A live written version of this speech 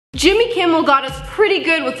Jimmy Kimmel got us pretty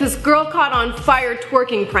good with his girl caught on fire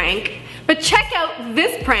twerking prank, but check out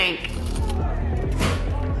this prank.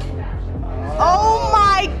 Oh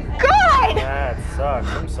my God! That sucks,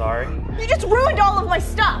 I'm sorry. You just ruined all of my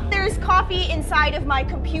stuff. There's coffee inside of my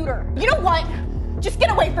computer. You know what? Just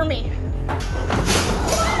get away from me.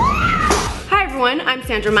 Hi everyone, I'm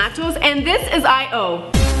Sandra Matos, and this is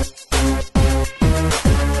I.O.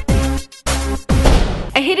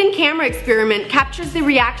 A hidden camera experiment captures the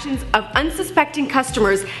reactions of unsuspecting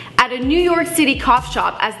customers at a New York City coffee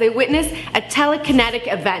shop as they witness a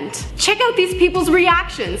telekinetic event. Check out these people's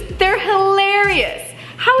reactions. They're hilarious.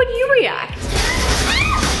 How would you react?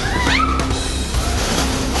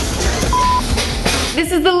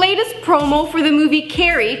 This is the latest promo for the movie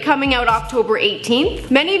Carrie, coming out October 18th.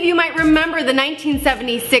 Many of you might remember the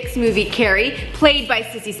 1976 movie Carrie, played by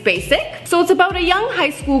Sissy Spacek. So it's about a young high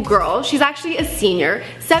school girl, she's actually a senior,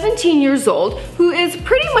 17 years old, who is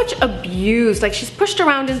pretty much abused. Like, she's pushed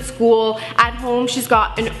around in school, at home she's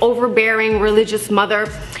got an overbearing religious mother,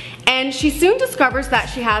 and she soon discovers that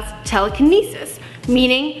she has telekinesis,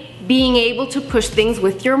 meaning being able to push things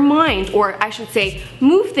with your mind, or I should say,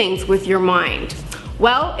 move things with your mind.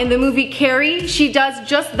 Well, in the movie Carrie, she does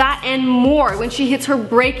just that and more when she hits her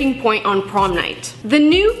breaking point on prom night. The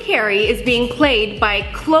new Carrie is being played by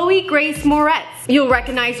Chloe Grace Moretz. You'll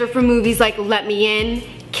recognize her from movies like Let Me In,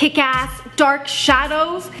 Kick-Ass, Dark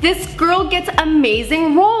Shadows. This girl gets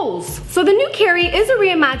amazing roles. So the new Carrie is a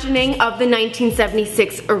reimagining of the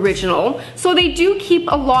 1976 original. So they do keep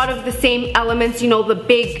a lot of the same elements, you know, the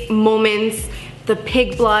big moments, the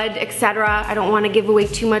pig blood, etc. I don't want to give away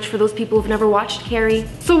too much for those people who've never watched Carrie.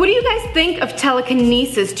 So what do you guys think of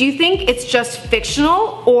telekinesis? Do you think it's just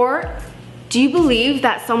fictional, or do you believe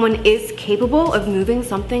that someone is capable of moving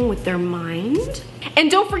something with their mind? And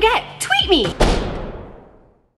don't forget, tweet me!